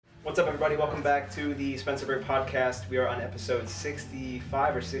What's up, everybody? Welcome back to the Spencer Bird Podcast. We are on episode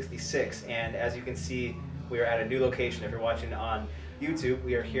 65 or 66, and as you can see, we are at a new location. If you're watching on YouTube,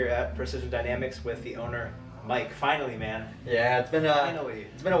 we are here at Precision Dynamics with the owner, Mike. Finally, man. Yeah, it's been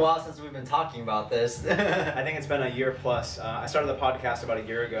a while since we've been talking about this. I think it's been a year plus. I started the podcast about a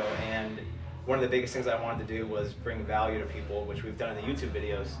year ago, and one of the biggest things I wanted to do was bring value to people, which we've done in the YouTube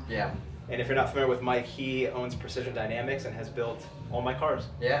videos. Yeah. And if you're not familiar with Mike, he owns Precision Dynamics and has built all my cars.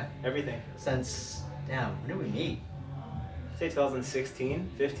 Yeah. Everything. Since, when did we meet? Say 2016,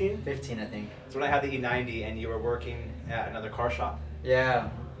 15? 15, I think. It's when I had the E90 and you were working at another car shop. Yeah.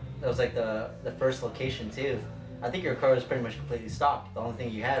 That was like the first location, too. I think your car was pretty much completely stocked. The only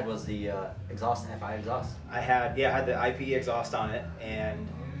thing you had was the exhaust, FI exhaust. I had the IPE exhaust on it, and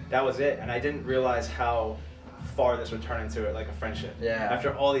that was it. And I didn't realize how far this would turn into like a friendship. Yeah.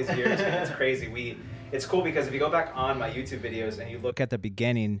 After all these years, man, it's crazy. It's cool because if you go back on my YouTube videos and you look at the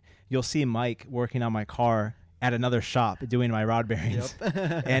beginning, you'll see Mike working on my car at another shop doing my rod bearings.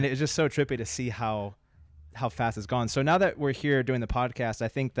 Yep. And it's just so trippy to see how fast it's gone. So now that we're here doing the podcast, I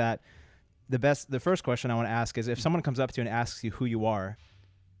think that the first question I want to ask is if someone comes up to you and asks you who you are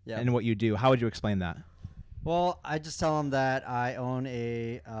and what you do, how would you explain that? Well, I just tell them that I own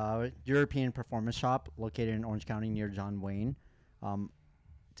a European performance shop located in Orange County near John Wayne.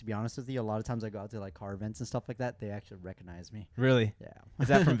 To be honest with you, a lot of times I go out to like car events and stuff like that. They actually recognize me. Really? Yeah. Is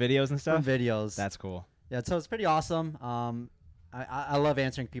that from videos and stuff? From videos. That's cool. Yeah, so it's pretty awesome. I love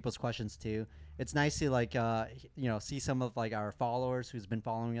answering people's questions too. It's nice to see some of like our followers who's been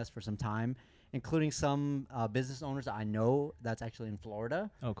following us for some time, including some business owners that I know that's actually in Florida.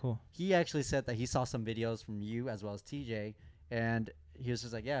 Oh, cool. He actually said that he saw some videos from you as well as TJ, and he was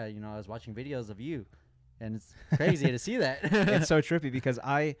just like, yeah, I was watching videos of you, and it's crazy to see that. It's so trippy because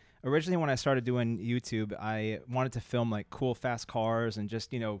I originally, when I started doing YouTube, I wanted to film like cool, fast cars and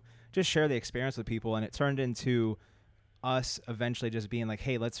just share the experience with people, and it turned into us eventually just being like,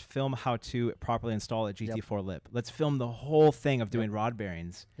 hey, let's film how to properly install a GT4 lip. Let's film the whole thing of doing rod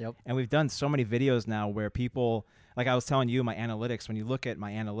bearings. Yep. And we've done so many videos now where people, like I was telling you, my analytics, when you look at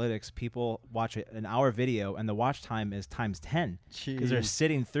my analytics, people watch an hour video and the watch time is times 10 because they're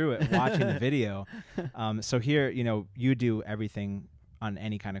sitting through it watching the video. So here, you do everything on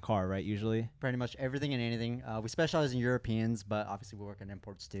any kind of car, right, usually? Pretty much everything and anything. We specialize in Europeans, but obviously we work in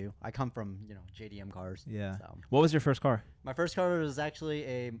imports too. I come from, JDM cars. Yeah. So. What was your first car? My first car was actually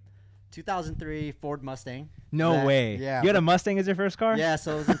a 2003 Ford Mustang. No way. Yeah. You had a Mustang as your first car? Yeah,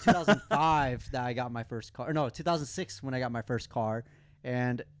 so it was in 2005 that I got my first car. No, 2006 when I got my first car.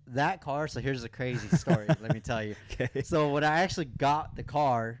 And that car, so here's a crazy story, let me tell you. Okay. So when I actually got the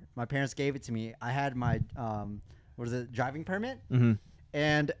car, my parents gave it to me. I had my, driving permit? Mm-hmm.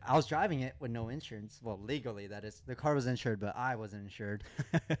 And I was driving it with no insurance. Well, legally, that is. The car was insured, but I wasn't insured.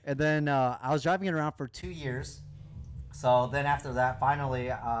 And then I was driving it around for 2 years. So then after that, finally,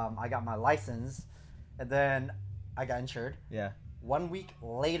 I got my license. And then I got insured. Yeah. 1 week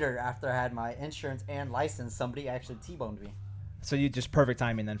later, after I had my insurance and license, somebody actually T-boned me. So you just perfect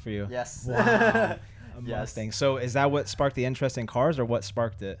timing then for you. Yes. Wow. A Yes. Mustang. So is that what sparked the interest in cars, or what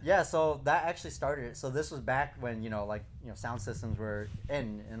sparked it? Yeah, so that actually started it. So this was back when, sound systems were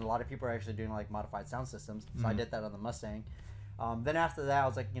in, and a lot of people were actually doing, modified sound systems. So I did that on the Mustang. Then after that, I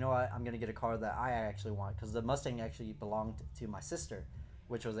was like, you know what, I'm going to get a car that I actually want, because the Mustang actually belonged to my sister,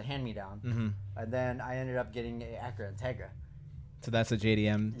 which was a hand-me-down. Mm-hmm. And then I ended up getting an Acura Integra. So that's a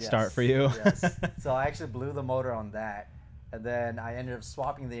JDM Yes. start for you? Yes. So I actually blew the motor on that. And then I ended up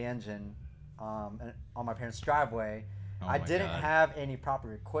swapping the engine on my parents' driveway. Oh I my didn't God. have any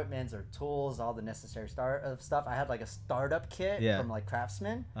proper equipment or tools, all the necessary stuff. I had like a startup kit from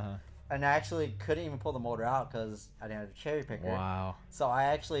Craftsman. Uh-huh. And I actually couldn't even pull the motor out because I didn't have a cherry picker. Wow. So I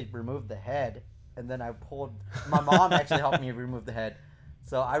actually removed the head, and then I pulled. My mom actually helped me remove the head.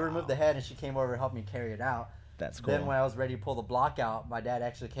 So I removed the head, and she came over and helped me carry it out. That's cool. Then when I was ready to pull the block out, my dad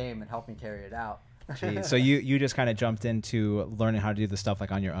actually came and helped me carry it out. Jeez. So you just kind of jumped into learning how to do the stuff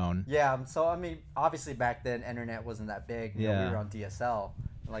like on your own. Yeah. So I mean, obviously back then, internet wasn't that big. We Yeah. were on DSL.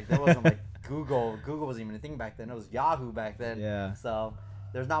 Like there wasn't like Google. Google wasn't even a thing back then. It was Yahoo back then. Yeah. So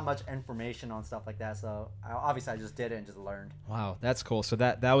there's not much information on stuff like that. So obviously I just did it and just learned. Wow, that's cool. So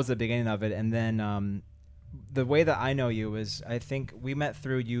that was the beginning of it, and then the way that I know you is, I think we met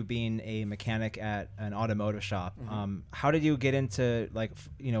through you being a mechanic at an automotive shop. Mm-hmm. How did you get into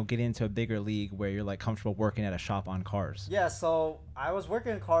get into a bigger league where you're like comfortable working at a shop on cars? Yeah, so I was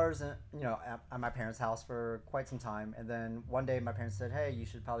working in cars, at my parents' house for quite some time, and then one day my parents said, "Hey, you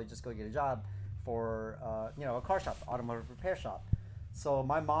should probably just go get a job for a car shop, automotive repair shop." So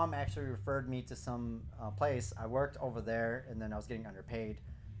my mom actually referred me to some place. I worked over there, and then I was getting underpaid.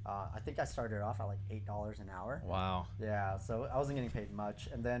 I think I started off at like $8 an hour. Wow. Yeah, so I wasn't getting paid much.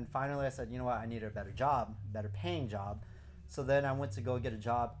 And then finally I said, you know what, I need a better job, better paying job. So then I went to go get a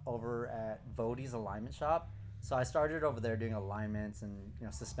job over at Vody's alignment shop. So I started over there doing alignments and, you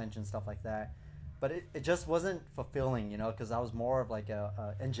know, suspension, stuff like that. But it just wasn't fulfilling, you know, because I was more of like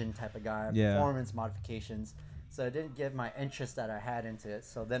a engine type of guy, Yeah. performance modifications. So it didn't give my interest that I had into it.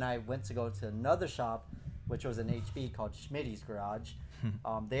 So then I went to go to another shop, which was an HB called Schmitty's Garage.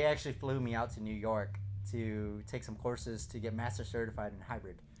 They actually flew me out to New York to take some courses to get master certified in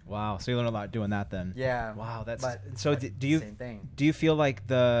hybrid. Wow. So you learned a lot doing that then. Yeah. Wow. That's But so. but Do you same thing? do you feel like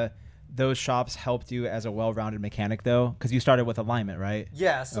those shops helped you as a well-rounded mechanic though? Because you started with alignment, right?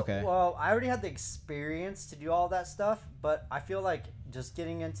 Yeah. So Okay. well, I already had the experience to do all that stuff, but I feel like just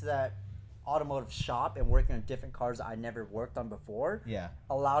getting into that automotive shop and working on different cars I never worked on before Yeah.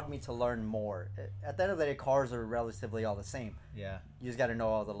 allowed me to learn more. At the end of the day, cars are relatively all the same. Yeah. You just got to know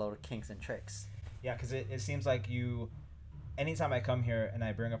all the little kinks and tricks. Yeah. Because it seems like you. Anytime I come here and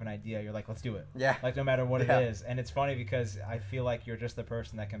I bring up an idea, you're like, let's do it. Yeah. Like no matter what Yeah. it is. And it's funny because I feel like you're just the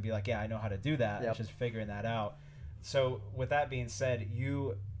person that can be like, yeah, I know how to do that. Yep. It's just figuring that out. So with that being said,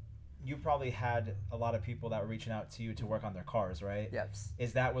 you probably had a lot of people that were reaching out to you to work on their cars, right? Yes.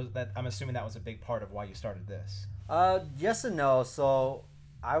 I'm assuming that was a big part of why you started this. Yes and no. So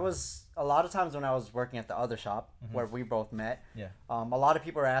I was a lot of times when I was working at the other shop where we both met. Yeah. A lot of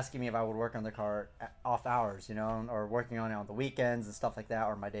people are asking me if I would work on the car off hours, you know, or working on it on the weekends and stuff like that,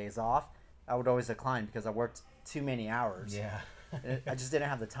 or my days off. I would always decline because I worked too many hours. Yeah. I just didn't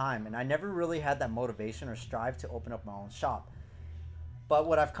have the time, and I never really had that motivation or strive to open up my own shop. But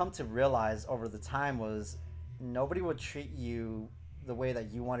what I've come to realize over the time was nobody would treat you the way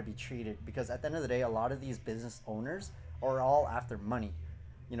that you want to be treated, because at the end of the day, a lot of these business owners are all after money.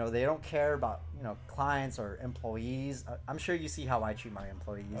 You know, they don't care about, you know, clients or employees. I'm sure you see how I treat my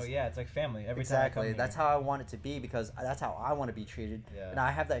employees. Oh yeah, it's like family. Every Exactly. time I come That's here. how I want it to be, because that's how I want to be treated. Yeah. And I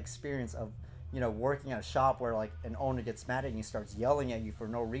have that experience of, you know, working at a shop where like an owner gets mad at you, starts yelling at you for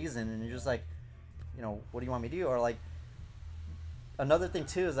no reason, and you're just like, you know, what do you want me to do? Or like, another thing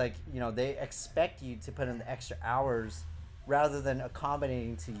too is like, you know, they expect you to put in the extra hours rather than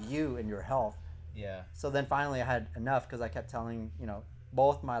accommodating to you and your health. Yeah. So then finally I had enough, because I kept telling, you know,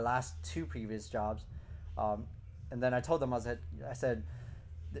 both my last two previous jobs, and then I told them, I said,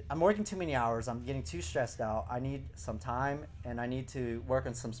 I'm working too many hours. I'm getting too stressed out. I need some time, and I need to work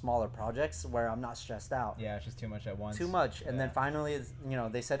on some smaller projects where I'm not stressed out. Yeah, it's just too much at once. Too much. And then Yeah. finally, you know,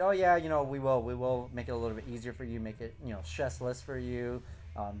 they said, oh yeah, you know, we will make it a little bit easier for you, make it, you know, stressless for you,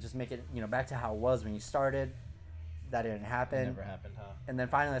 just make it, you know, back to how it was when you started. That didn't happen. It never happened, huh? And then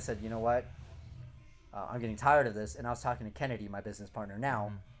finally I said, you know what, I'm getting tired of this. And I was talking to Kennedy, my business partner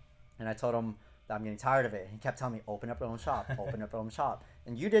now, and I told him that I'm getting tired of it. And he kept telling me, open up your own shop, open up your own shop.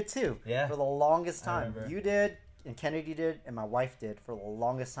 And you did too. Yeah. For the longest I time. remember. You did, and Kennedy did, and my wife did for the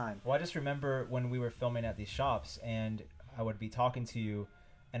longest time. Well, I just remember when we were filming at these shops, and I would be talking to you,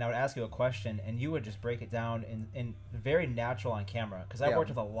 and I would ask you a question, and you would just break it down in very natural on camera. Because I've Yeah. worked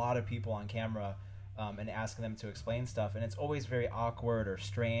with a lot of people on camera, and asking them to explain stuff, and it's always very awkward or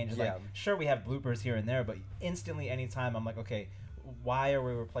strange. Yeah. Like, sure, we have bloopers here and there, but instantly, anytime, I'm like, okay, why are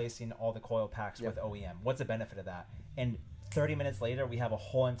we replacing all the coil packs Yep. with OEM? What's the benefit of that? And 30 minutes later, we have a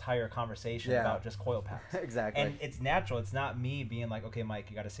whole entire conversation Yeah. about just coil packs. Exactly. And it's natural. It's not me being like, okay, Mike,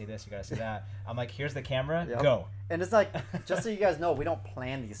 you got to say this, you got to say that. I'm like, here's the camera, Yep. go. And it's like, just so you guys know, we don't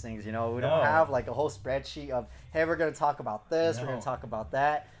plan these things, you know. We No. don't have like a whole spreadsheet of, hey, we're going to talk about this, we're No. going to talk about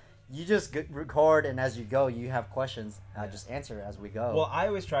that. You just record, and as you go, you have questions. I Yeah. just answer as we go. Well, I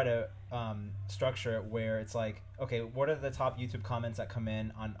always try to structure it where it's like, okay, what are the top YouTube comments that come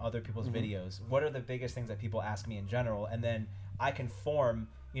in on other people's videos? What are the biggest things that people ask me in general? And then I can form,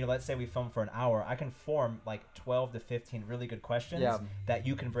 you know, let's say we film for an hour, I can form like 12 to 15 really good questions Yeah. that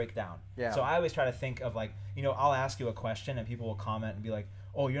you can break down. Yeah. So I always try to think of like, you know, I'll ask you a question and people will comment and be like,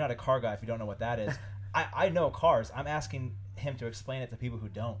 oh, you're not a car guy if you don't know what that is. I know cars. I'm asking him to explain it to people who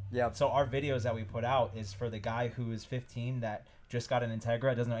don't. Yep. So our videos that we put out is for the guy who is 15 that just got an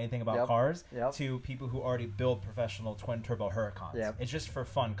Integra, doesn't know anything about Yep. cars, Yep. to people who already build professional twin turbo Huracans. Yep. It's just for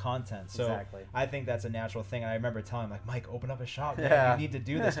fun content. So Exactly. I think that's a natural thing. And I remember telling him, like, Mike, open up a shop. Man. Yeah. You need to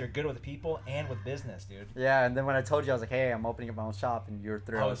do this. You're good with people and with business, dude. Yeah, and then when I told you, I was like, hey, I'm opening up my own shop, and you're I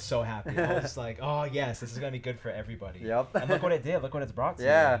thrilled. was so happy. I was like, oh, yes, this is going to be good for everybody. Yep. And look what it did. Look what it's brought to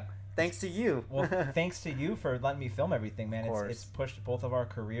Yeah, you. thanks to you. Well, thanks to you for letting me film everything, man. Of It's course. pushed both of our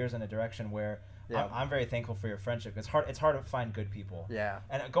careers in a direction where Yeah. I'm very thankful for your friendship. It's hard to find good people. Yeah.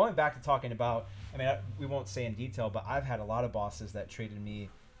 And going back to talking about, I mean, we won't say in detail, but I've had a lot of bosses that treated me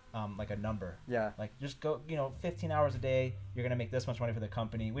like a number. Yeah. Like just go, 15 hours a day, you're gonna make this much money for the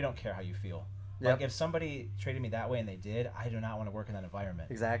company. We don't care how you feel. Yep. Like if somebody treated me that way and they did, I do not want to work in that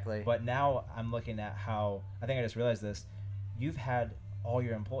environment. Exactly. But now I'm looking at how, I think I just realized this, you've had all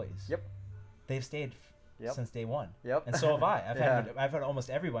your employees. Yep. They've stayed since day one. Yep. And so have I. Yeah. I've had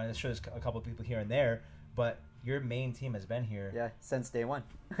almost everyone. I'm sure there's a couple of people here and there, but your main team has been here. Yeah, since day one.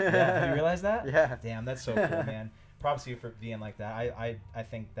 Yeah. Have you realized that? Yeah. Damn, that's so cool, man. Props to you for being like that. I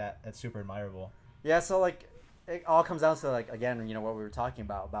think that's super admirable. Yeah, so like it all comes down to like again, what we were talking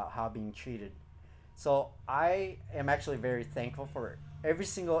about how being treated. So I am actually very thankful for every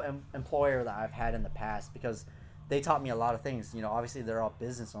single employer that I've had in the past because they taught me a lot of things. Obviously they're all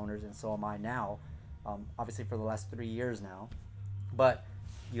business owners and so am I now. Obviously for the last 3 years now, but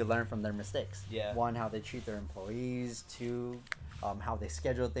you learn from their mistakes. Yeah. 1, how they treat their employees. 2, how they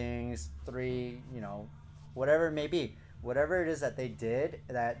schedule things. 3, whatever it may be, whatever it is that they did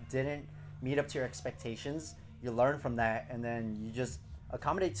that didn't meet up to your expectations, you learn from that and then you just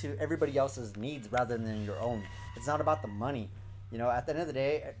accommodate to everybody else's needs rather than your own. It's not about the money. At the end of the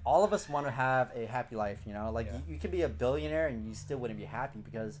day, all of us want to have a happy life. Like Yeah. you can be a billionaire and you still wouldn't be happy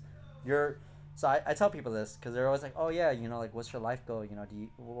because you're. So I tell people this because they're always like, oh yeah, like what's your life goal?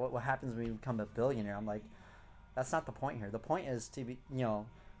 What happens when you become a billionaire? I'm like, that's not the point here. The point is to be,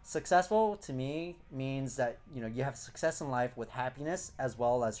 successful to me means that you have success in life with happiness as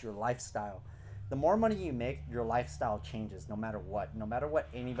well as your lifestyle. The more money you make, your lifestyle changes no matter what. No matter what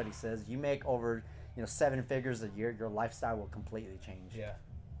anybody says, you make over 7 figures a year, your lifestyle will completely change. Yeah.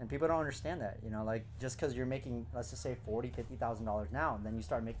 And people don't understand that. Like just because you're making, let's just say $40,000-$50,000 now, and then you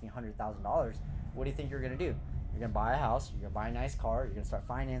start making $100,000, what do you think you're gonna do? You're gonna buy a house, you're gonna buy a nice car, you're gonna start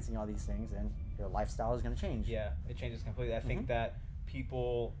financing all these things, and your lifestyle is gonna change. Yeah, it changes completely. I think that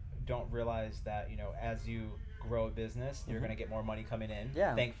people don't realize that, as you grow a business, you're going to get more money coming in,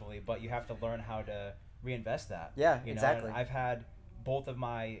 thankfully, but you have to learn how to reinvest that. Yeah, exactly. And I've had both of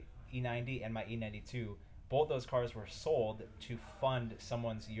my E90 and my E92, both those cars were sold to fund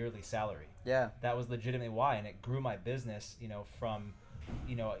someone's yearly salary. Yeah. That was legitimately why, and it grew my business, from,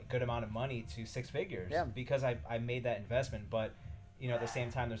 a good amount of money to 6 figures because I made that investment, but, at the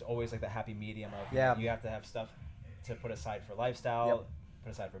same time, there's always like the happy medium of, you have to have stuff to put aside for lifestyle,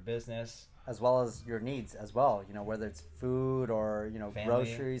 put aside for business. As well as your needs as well, whether it's food or, family.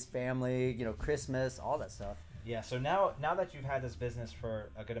 Groceries, family, Christmas, all that stuff. Yeah, so now that you've had this business for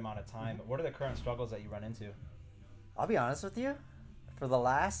a good amount of time, what are the current struggles that you run into? I'll be honest with you. For the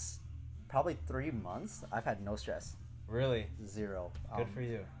last probably 3 months, I've had no stress. Really? 0. Good for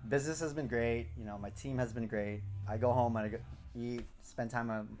you. Business has been great. My team has been great. I go home and I eat, spend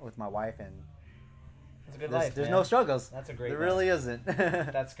time with my wife, and it's a good life. There's no struggles. That's a great There life. really isn't.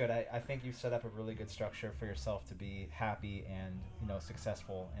 That's good. I think you've set up a really good structure for yourself to be happy and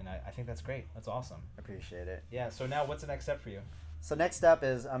successful, and I think that's great. That's awesome. Appreciate it. Yeah. So now, what's the next step for you? So next step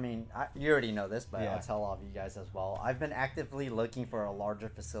is, you already know this, but I'll tell all of you guys as well. I've been actively looking for a larger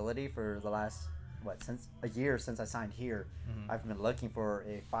facility for the last since a year since I signed here. I've been looking for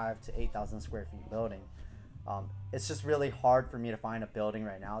a 5,000 to 8,000 square feet building. It's just really hard for me to find a building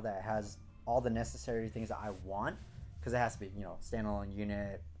right now that has all the necessary things that I want, because it has to be standalone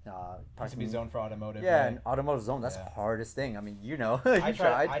unit. Has to be zoned for automotive. Yeah, right? an automotive zone. That's the hardest thing. I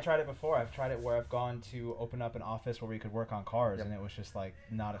tried it before. I've tried it where I've gone to open up an office where we could work on cars, and it was just like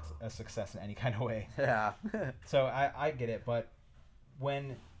not a success in any kind of way. Yeah. So I get it, but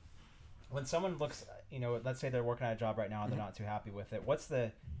when someone looks, let's say they're working at a job right now and they're not too happy with it, what's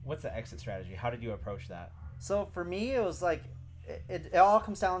the exit strategy? How did you approach that? So for me, it was like it all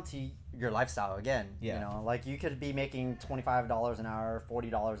comes down to your lifestyle again. Yeah. Like you could be making $25 an hour,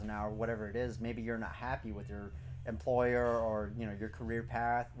 $40 an hour, whatever it is. Maybe you're not happy with your employer or your career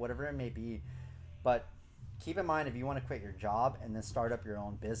path, whatever it may be. But keep in mind, if you want to quit your job and then start up your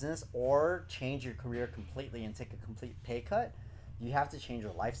own business or change your career completely and take a complete pay cut, you have to change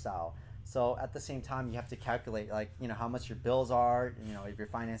your lifestyle. So at the same time, you have to calculate how much your bills are, if you're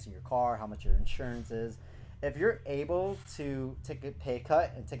financing your car, how much your insurance is. If you're able to take a pay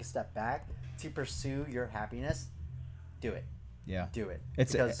cut and take a step back to pursue your happiness, do it. Yeah. Do it.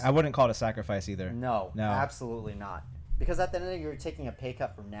 I wouldn't call it a sacrifice either. No, absolutely not. Because at the end of the day, you're taking a pay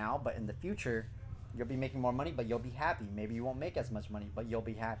cut from now, but in the future, you'll be making more money, but you'll be happy. Maybe you won't make as much money, but you'll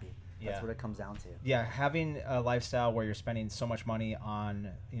be happy. That's what it comes down to. Yeah, having a lifestyle where you're spending so much money on,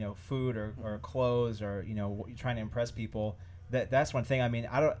 food or clothes or, you're trying to impress people, that's one thing.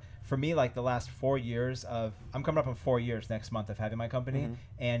 For me, like the last 4 years I'm coming up on 4 years next month of having my company.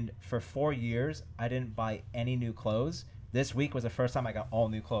 And for 4 years, I didn't buy any new clothes This week was the first time I got all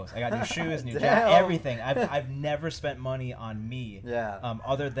new clothes. I got new shoes, new Damn. jacket, everything. I've never spent money on me, Yeah.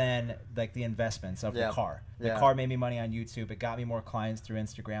 other than like the investments of Yeah. the car. The Yeah. car made me money on YouTube. It got me more clients through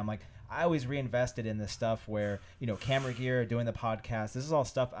Instagram. Like I always reinvested in this stuff where, you know, camera gear, doing the podcast. This is all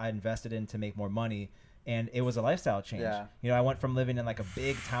stuff I invested in to make more money. And it was a lifestyle change. Yeah. You know, I went from living in like a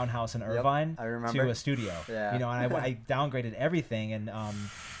big townhouse in Irvine I remember. to a studio. Yeah. You know, and I downgraded everything, and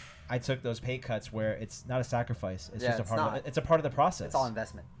I took those pay cuts where it's not a sacrifice. It's Yeah, just a it's part of not. it. It's a part of the process. It's all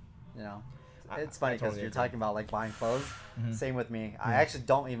investment, you know. It's funny because totally you're agree. talking about like buying clothes. Mhm. Same with me. Yeah. I actually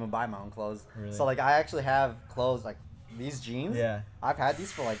don't even buy my own clothes. Really? So like I actually have clothes like these jeans. Yeah. I've had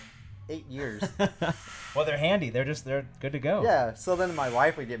these for like 8 years. Well, they're handy. They're good to go. Yeah. So then my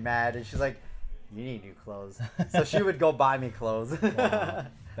wife would get mad and she's like, "You need new clothes." So she would go buy me clothes. Wow. But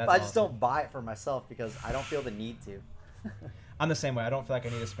That's I just awesome. don't buy it for myself because I don't feel the need to. I'm the same way. I don't feel like I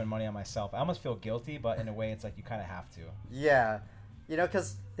need to spend money on myself. I almost feel guilty, but in a way, it's like you kind of have to. Yeah. You know,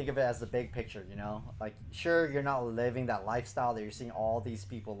 because think of it as the big picture, you know? Like, sure, you're not living that lifestyle that you're seeing all these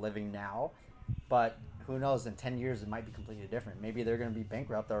people living now, but who knows, in 10 years, it might be completely different. Maybe they're going to be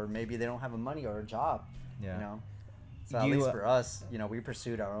bankrupt, or maybe they don't have a money or a job, Yeah. you know? So at You, least for us, you know, we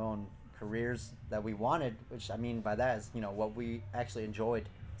pursued our own careers that we wanted, which I mean by that is, you know, what we actually enjoyed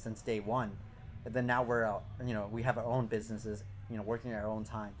since day one. And then now we're, you know, we have our own businesses, you know, working at our own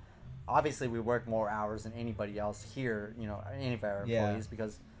time. Obviously, we work more hours than anybody else here, you know, any of our Yeah. employees,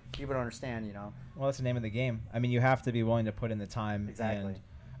 because people don't understand, you know. Well, that's the name of the game. I mean, you have to be willing to put in the time. Exactly. And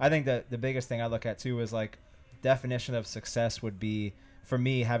I think that the biggest thing I look at too is like definition of success would be for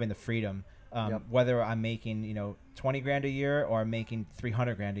me having the freedom. Yep. Whether I'm making, you know, 20 grand a year or I'm making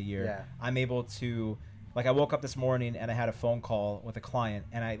 300 grand a year, Yeah. I'm able to, like, I woke up this morning and I had a phone call with a client,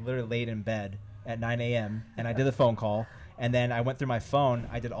 and I literally laid in bed at 9 a.m. and I did the phone call. And then I went through my phone.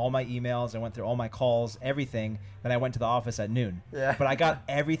 I did all my emails. I went through all my calls, everything. Then I went to the office at noon. Yeah. But I got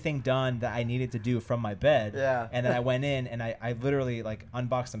everything done that I needed to do from my bed. Yeah. And then I went in and I literally like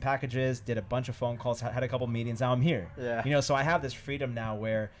unboxed some packages, did a bunch of phone calls, had a couple meetings. Now I'm here. Yeah. You know, so I have this freedom now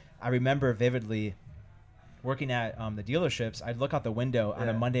where I remember vividly working at the dealerships. I'd look out the window on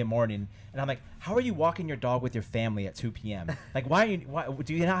a Yeah. Monday morning, and I'm like, "How are you walking your dog with your family at 2 p.m.? Like, why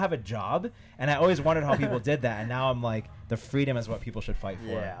do you not have a job?" And I always wondered how people did that, and now I'm like, the freedom is what people should fight for.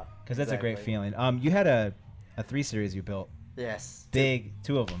 Yeah, because that's a great exactly. feeling. You had a 3 Series you built, Yes. big,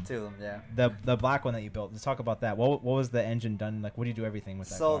 two of them. Two of them, yeah. The black one that you built. Let's talk about that. What was the engine done? Like, what do you do everything with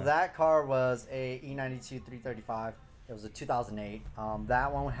that? So car? that car was a E92 335. It was a 2008.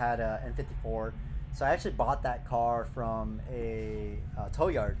 That one had a N54. So I actually bought that car from a tow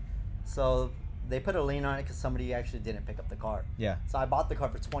yard. So they put a lien on it because somebody actually didn't pick up the car. Yeah. So I bought the car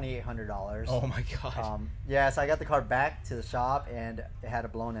for $2,800. Oh my god. Yeah, so I got the car back to the shop and it had a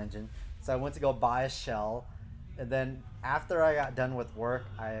blown engine. So I went to go buy a shell. And then after I got done with work,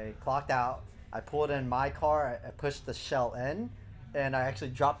 I clocked out. I pulled in my car. I pushed the shell in. And I actually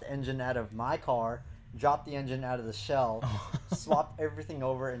dropped the engine out of my car, dropped the engine out of the shell, swapped everything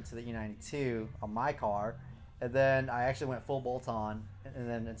over into the E92 on my car. And then I actually went full bolt on and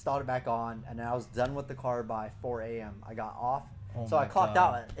then installed it back on. And then I was done with the car by 4 a.m. I got off. Oh So I my clocked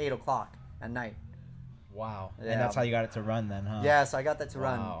God. out at 8 o'clock at night. Wow. Yeah. And that's how you got it to run then, huh? Yeah, so I got that to Wow.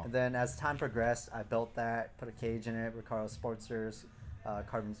 run. And then as time progressed, I built that, put a cage in it, Recaro Sportsters,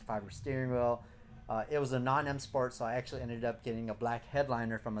 carbon fiber steering wheel. It was a non-M Sport, so I actually ended up getting a black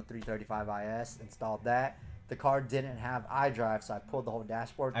headliner from a 335 IS, installed that. The car didn't have iDrive, so I pulled the whole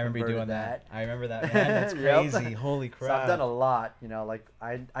dashboard. I remember you doing converted that. I remember that. Man, that's Yep. crazy. Holy crap. So I've done a lot, you know, like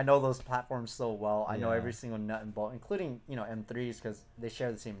I know those platforms so well. I know Yeah. every single nut and bolt, including, you know, M3s because they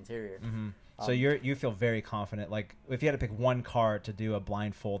share the same interior. Mm-hmm. So Um, you feel very confident. Like if you had to pick one car to do a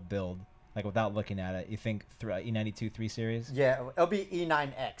blindfold build, like without looking at it, you think E92 3 Series? Yeah, it'll be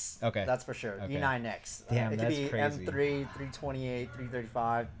E9X. Okay. That's for sure. Okay. E9X. Damn, it that's could be crazy. M3, 328,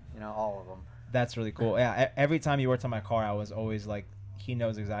 335, you know, all of them. That's really cool. Yeah. Every time you worked on my car, I was always like, he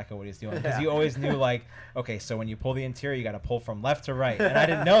knows exactly what he's doing because Yeah. you always knew like, okay, so when you pull the interior, you got to pull from left to right, and I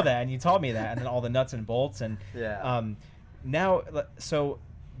didn't know that, and you taught me that, and then all the nuts and bolts, and Yeah. now so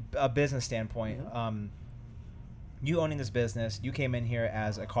a business standpoint, Mm-hmm. You owning this business, you came in here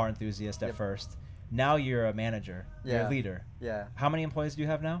as a car enthusiast at Yep. first. Now you're a manager. You're Yeah. a leader. Yeah. How many employees do you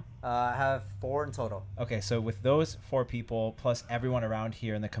have now? I have 4 in total. Okay, so with those 4 people plus everyone around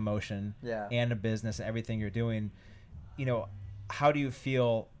here in the commotion Yeah. and the business and everything you're doing, you know, how do you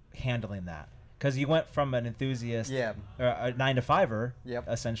feel handling that? Because you went from an enthusiast, Yeah. or a 9 to 5er, Yep.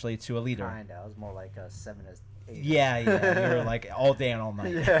 essentially, to a leader. Kinda. I was more like a 7 to 8. Yeah, you were like all day and all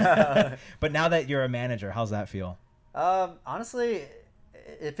night. Yeah. But now that you're a manager, how's that feel? Honestly,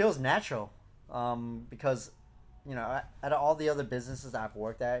 it feels natural because you know, at all the other businesses I've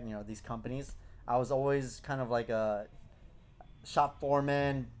worked at, you know, these companies, I was always kind of like a shop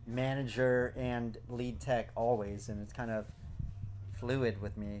foreman, manager, and lead tech always, and it's kind of fluid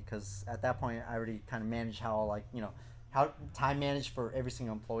with me because at that point I already kind of manage how, like, you know, how time manage for every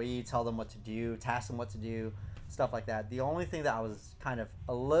single employee, tell them what to do, task them what to do, stuff like that. The only thing that I was kind of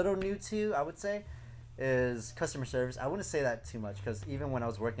a little new to, I would say, is customer service. I wouldn't say that too much because even when I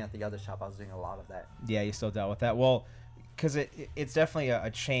was working at the other shop, I was doing a lot of that. Yeah, you still dealt with that. Well, because it's definitely a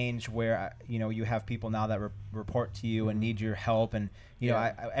change where you know, you have people now that report to you and need your help, and you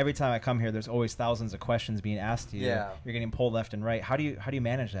know, every time I come here, there's always thousands of questions being asked to you. Yeah. You're getting pulled left and right. How do you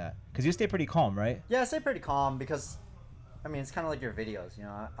manage that? Because you stay pretty calm, right? Yeah, I stay pretty calm because, I mean, it's kind of like your videos. You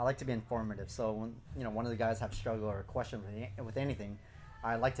know, I like to be informative. So when, you know, one of the guys have struggle or a question with anything,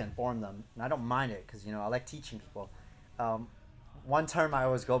 I like to inform them, and I don't mind it because, you know, I like teaching people. One term I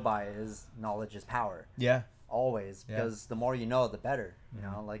always go by is knowledge is power. Yeah. Always, because the more you know, the better. You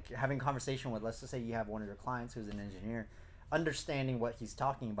know, like having conversation with, let's just say you have one of your clients who's an engineer, understanding what he's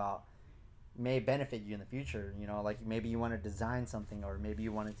talking about may benefit you in the future. You know, like maybe you want to design something, or maybe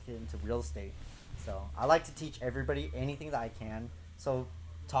you want to get into real estate. So I like to teach everybody anything that I can. So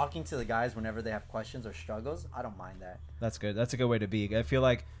talking to the guys whenever they have questions or struggles, I don't mind that. That's good. That's a good way to be. I feel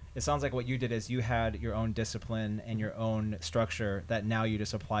like it sounds like what you did is you had your own discipline and your own structure that now you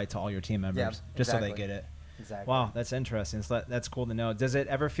just apply to all your team members, just so they get it. Exactly. Wow, that's interesting. So that's cool to know. Does it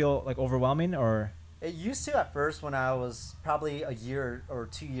ever feel like overwhelming, or? It used to at first when I was probably a year or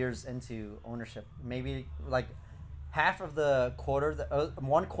 2 years into ownership. Maybe like half of the quarter,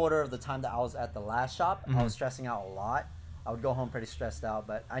 1/4 of the time that I was at the last shop, I was stressing out a lot. I would go home pretty stressed out,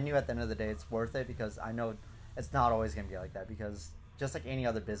 but I knew at the end of the day it's worth it because I know it's not always going to be like that, because just like any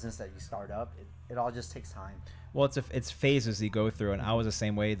other business that you start up, it all just takes time. Well, it's phases you go through, and I was the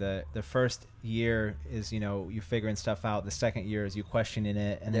same way. The first year is, you know, you figuring stuff out. The second year is you questioning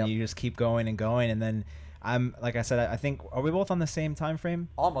it, and then you just keep going and going. And then I'm, like I said, I think, are we both on the same time frame?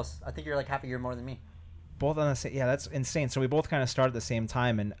 Almost. I think you're like half a year more than me. Both on the same. Yeah, that's insane. So we both kind of started at the same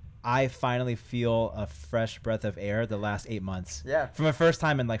time, and I finally feel a fresh breath of air the last 8 months. Yeah. From the first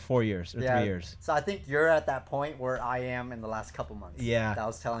time in like 4 years or 3 years. So I think you're at that point where I am in the last couple months. Yeah. That I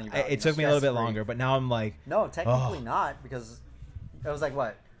was telling you about. It took me a little bit longer, but now I'm like. No, technically not, because it was like,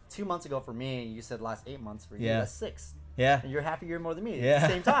 what, 2 months ago for me, you said last 8 months for you. Yeah. That's 6. Yeah. And you're half a year more than me. Yeah. At the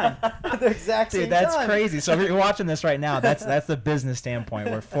same time. At the exact same Dude, that's time. crazy. So if you're watching this right now, that's the business standpoint,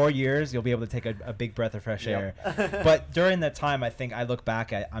 where 4 years you'll be able to take a big breath of fresh air. But during that time, I think I look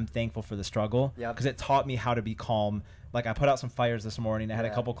back at, I'm thankful for the struggle, because it taught me how to be calm. Like, I put out some fires this morning. I had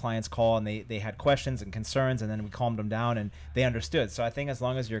a couple clients call, and they had questions and concerns, and then we calmed them down, and they understood. So I think as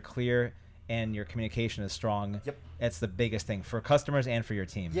long as you're clear and your communication is strong, it's the biggest thing for customers and for your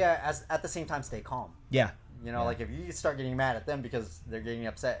team. Yeah, at the same time, stay calm. Yeah. You know, like if you start getting mad at them because they're getting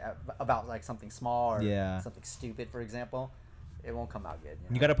upset about like something small or something stupid, for example, it won't come out good.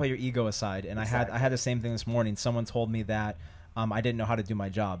 You got to put your ego aside. And I had the same thing this morning. Someone told me that I didn't know how to do my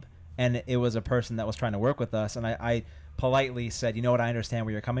job, and it was a person that was trying to work with us, and I politely said, you know what, I understand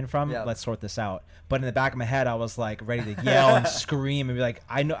where you're coming from. Let's sort this out. But in the back of my head, I was like ready to yell and scream and be like,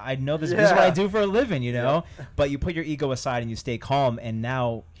 I know this, this is what I do for a living, you know. But you put your ego aside and you stay calm, and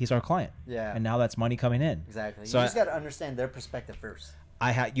now he's our client. Yeah. And now that's money coming in. Exactly. So you just got to understand their perspective first.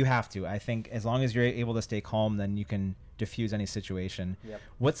 You have to. I think as long as you're able to stay calm, then you can diffuse any situation. Yep.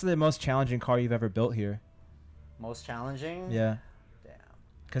 What's the most challenging car you've ever built here? Most challenging? Yeah.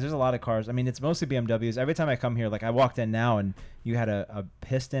 Because there's a lot of cars. I mean, it's mostly BMWs. Every time I come here, like I walked in now and you had a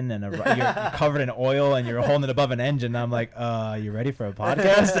piston and you're covered in oil and you're holding it above an engine. And I'm like, you ready for a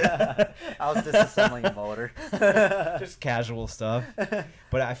podcast? I was disassembling a motor. Just casual stuff.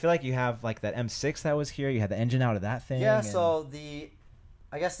 But I feel like you have like that M6 that was here. You had the engine out of that thing. Yeah, so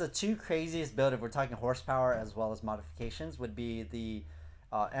I guess the two craziest build, if we're talking horsepower as well as modifications, would be the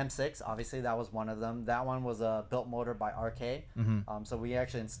M6, obviously that was one of them. That one was a built motor by RK. So we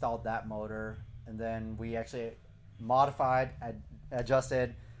actually installed that motor, and then we actually modified,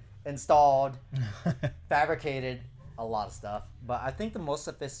 adjusted, installed, fabricated a lot of stuff. But I think the most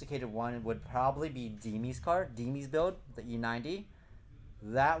sophisticated one would probably be Demi's car, Demi's build, the E90.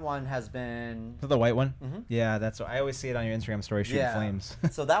 That one has been... The white one? Yeah, that's what I always see it on your Instagram story, shooting flames.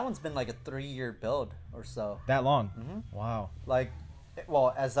 So that one's been like a 3-year build or so. That long? Wow. Like...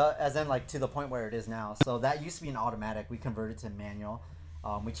 Well, as in like to the point where it is now. So that used to be an automatic. We converted to manual.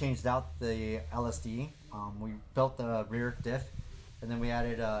 We changed out the LSD. We built the rear diff, and then we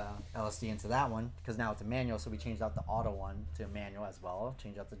added LSD into that one because now it's a manual. So we changed out the auto one to a manual as well.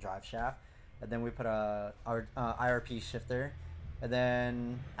 Changed out the drive shaft, and then we put our IRP shifter, And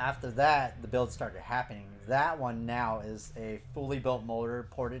then after that, the build started happening. That one now is a fully built motor,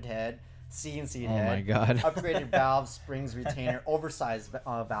 ported head, CNC head. Oh my God. Upgraded valves, springs, retainer, oversized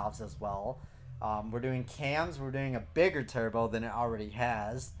valves as well. We're doing cams. We're doing a bigger turbo than it already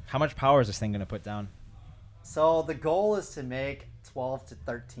has. How much power is this thing going to put down? So the goal is to make 12 to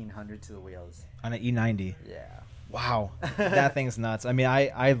 1300 to the wheels. On an E90. Yeah. Wow. That thing's nuts. I mean,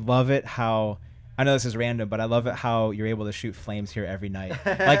 I love it how, I know this is random, but I love it how you're able to shoot flames here every night.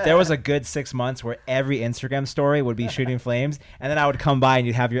 Like, there was a good 6 months where every Instagram story would be shooting flames, and then I would come by and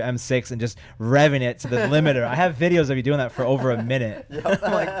you'd have your M6 and just revving it to the limiter. I have videos of you doing that for over a minute. Yep.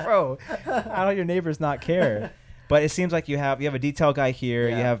 I'm like, bro, how do your neighbors not care? But it seems like you have a detail guy here.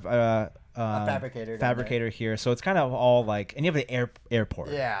 Yeah. You have A fabricator. fabricator here, so it's kind of all like, and you have the airport.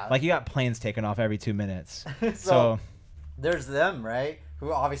 Yeah. Like, you got planes taking off every 2 minutes. So So there's them, right?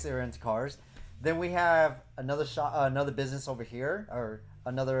 Who obviously are into cars. Then we have another shop, another business over here, or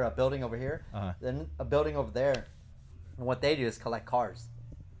another building over here. Uh-huh. Then a building over there. And what they do is collect cars.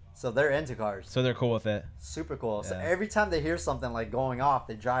 So they're into cars. so they're cool with it. Super cool. So Yeah. every time they hear something like going off,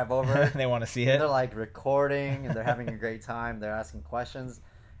 they drive over. They want to see and it. they're like recording, and they're having a great time. They're asking questions,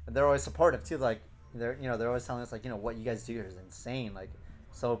 and they're always supportive too. Like they're always telling us like, what you guys do is insane. Like,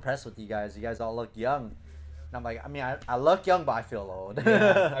 so impressed with you guys. You guys all look young. And I'm like, I mean, I look young, but I feel old.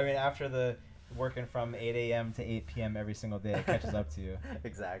 Yeah. I mean, after the working from 8 a.m. to 8 p.m. every single day, it catches up to you.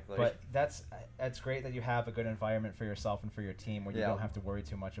 Exactly. But that's great that you have a good environment for yourself and for your team where you Yeah. don't have to worry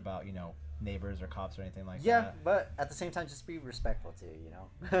too much about, neighbors or cops or anything like yeah, that. but at the same time, just be respectful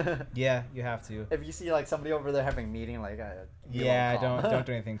too. Yeah, you have to. If you see like somebody over there having a meeting, like give Yeah, them a call. don't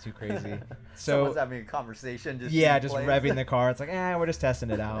do anything too crazy. Someone's So having a conversation. Just yeah, being just played. revving the car. It's like, we're just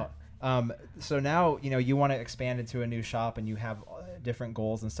testing it out. So now, you want to expand into a new shop and you have different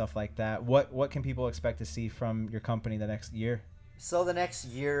goals and stuff like that. What can people expect to see from your company the next year? So the next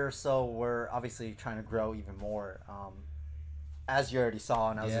year or so, we're obviously trying to grow even more. As you already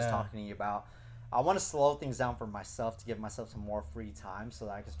saw, and I was just Yeah. talking to you about, I want to slow things down for myself to give myself some more free time so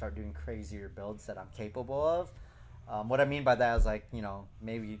that I can start doing crazier builds that I'm capable of. What I mean by that is like,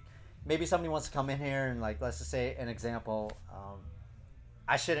 maybe somebody wants to come in here and like, let's just say an example.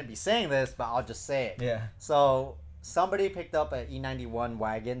 I shouldn't be saying this, but I'll just say it. Yeah. So somebody picked up an E91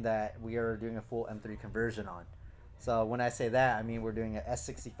 wagon that we are doing a full M3 conversion on. So when I say that, I mean we're doing an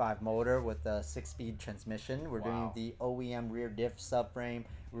S65 motor with a 6-speed transmission. We're doing Wow. the OEM rear diff subframe.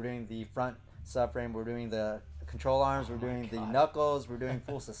 We're doing the front subframe. We're doing the control arms. We're doing the knuckles. We're doing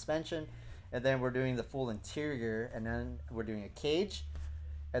full suspension. And then we're doing the full interior. And then we're doing a cage.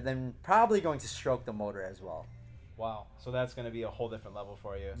 And then probably going to stroke the motor as well. Wow. So that's going to be a whole different level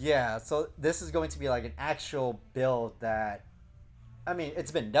for you. Yeah, so this is going to be like an actual build that, I mean, it's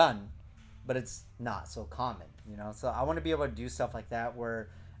been done, but it's not so common, So I want to be able to do stuff like that where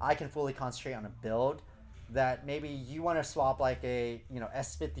I can fully concentrate on a build that maybe you want to swap like a,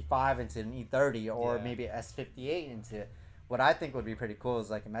 S55 into an E30 or Yeah. maybe a S58 into. What I think would be pretty cool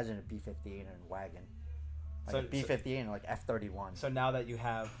is like imagine a B58 and a wagon. Like So- a B58 and like F31. So now that you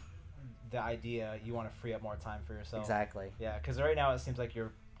have the idea, you want to free up more time for yourself. Exactly. Yeah, because right now it seems like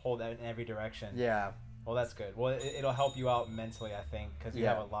you're pulled out in every direction. Yeah. Well, that's good. Well, it'll help you out mentally, I think, because you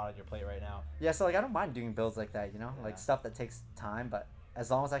Yeah. have a lot on your plate right now. Yeah, so like I don't mind doing builds like that, Yeah. like stuff that takes time, but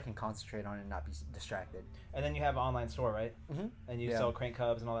as long as I can concentrate on it and not be distracted. And then you have an online store, right? Mm-hmm. And you Yeah. sell crank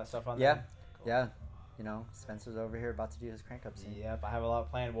hubs and all that stuff on Yeah. there? Cool. Yeah, Spencer's over here about to do his crank up soon. Yep, I have a lot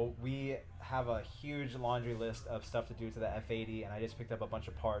planned. Well, we have a huge laundry list of stuff to do to the F80, and I just picked up a bunch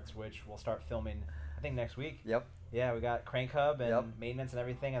of parts, which we'll start filming, I think, next week. Yep. Yeah, we got crank hub and Yep. maintenance and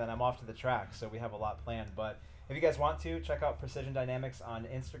everything, and then I'm off to the track, so we have a lot planned. But if you guys want to, check out Precision Dynamics on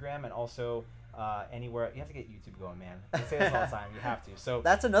Instagram and also anywhere. You have to get YouTube going, man. I say this all the time. You have to. So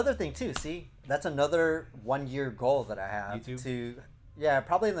That's another thing too. See, that's another 1-year goal that I have YouTube?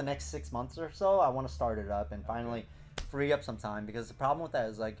 probably in the next 6 months or so. I want to start it up and finally free up some time because the problem with that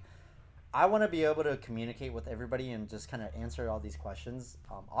is like I want to be able to communicate with everybody and just kind of answer all these questions.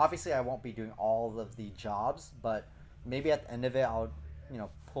 Obviously, I won't be doing all of the jobs, but maybe at the end of it, I'll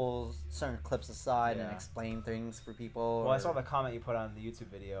pull certain clips aside and Yeah. explain things for people. well, I or- saw the comment you put on the YouTube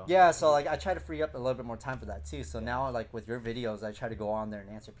video. Yeah, so like I try to free up a little bit more time for that too. So now like with your videos, I try to go on there and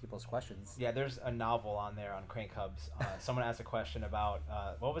answer people's questions. Yeah, there's a novel on there on crank hubs. Someone asked a question about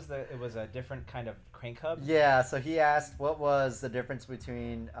it was a different kind of crank hub. Yeah, so he asked what was the difference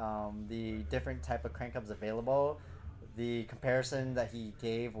between the different type of crank hubs available. The comparison that he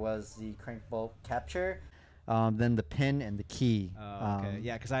gave was the crank bolt capture, then the pin and the key. Okay.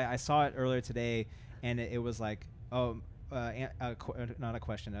 Yeah, because I saw it earlier today, and it was like, not a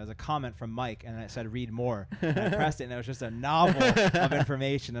question. It was a comment from Mike, and it said read more. And I pressed it, and it was just a novel of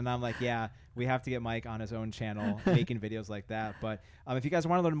information. And I'm like, yeah, we have to get Mike on his own channel making videos like that. But if you guys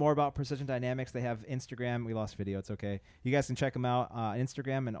want to learn more about Precision Dynamics, they have Instagram. We lost video. It's okay. You guys can check them out on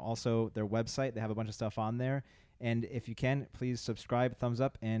Instagram and also their website. They have a bunch of stuff on there. And if you can, please subscribe, thumbs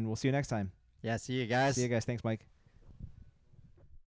up, and we'll see you next time. Yeah, see you guys. See you guys. Thanks, Mike.